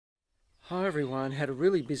Hi everyone, had a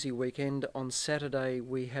really busy weekend. On Saturday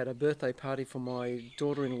we had a birthday party for my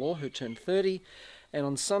daughter-in-law who turned 30, and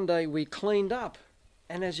on Sunday we cleaned up.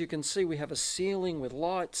 And as you can see, we have a ceiling with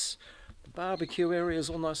lights, the barbecue area is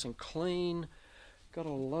all nice and clean, got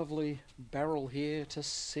a lovely barrel here to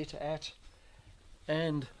sit at,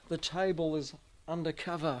 and the table is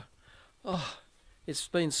undercover. Oh, it's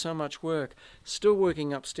been so much work. Still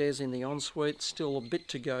working upstairs in the ensuite, still a bit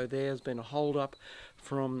to go there. There's been a hold up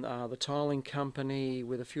from the tiling company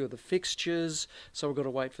with a few of the fixtures, so we've got to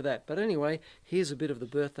wait for that. But anyway, here's a bit of the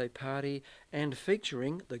birthday party and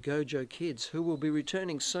featuring the GoJo kids, who will be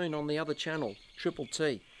returning soon on the other channel, Triple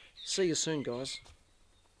T. See you soon, guys.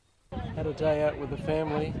 Had a day out with the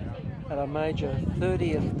family, had a major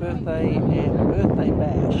 30th birthday and birthday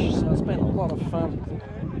bash, so it's been a lot of fun.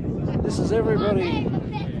 This is everybody.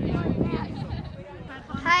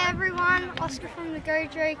 Hi everyone, Oscar from the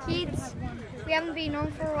GoJo Kids. We haven't been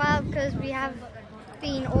on for a while because we have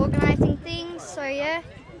been organising things, so yeah.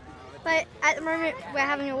 But at the moment we're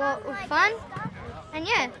having a lot of fun, and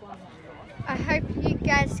yeah, I hope you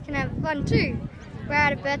guys can have fun too. We're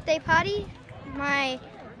at a birthday party, my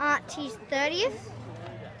auntie's 30th,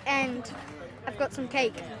 and I've got some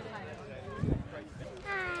cake.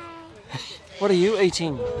 Hi. What are you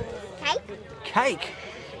eating? Cake. Cake?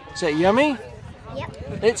 Is that yummy?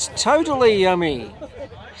 Yep. It's totally yummy.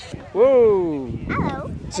 Whoa.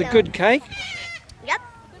 Hello. It's a good cake? Yep.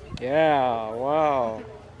 Yeah, wow.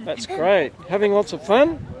 That's great. Having lots of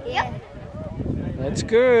fun? Yep. That's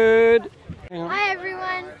good. Hi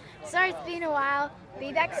everyone. Sorry it's been a while.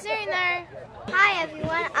 Be back soon though. Hi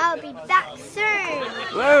everyone. I'll be back soon.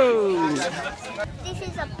 Whoa. This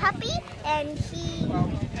is a puppy and he's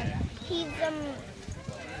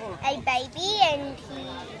a baby and he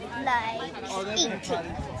likes eating.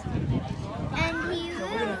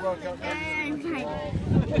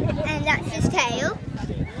 And that's his tail.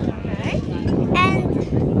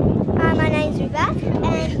 And my name's Rebecca,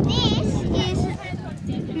 and this is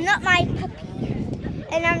not my puppy.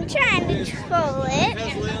 And I'm trying to control it.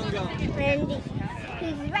 And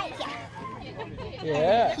he's right here.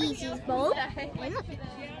 Yeah. And he's his ball.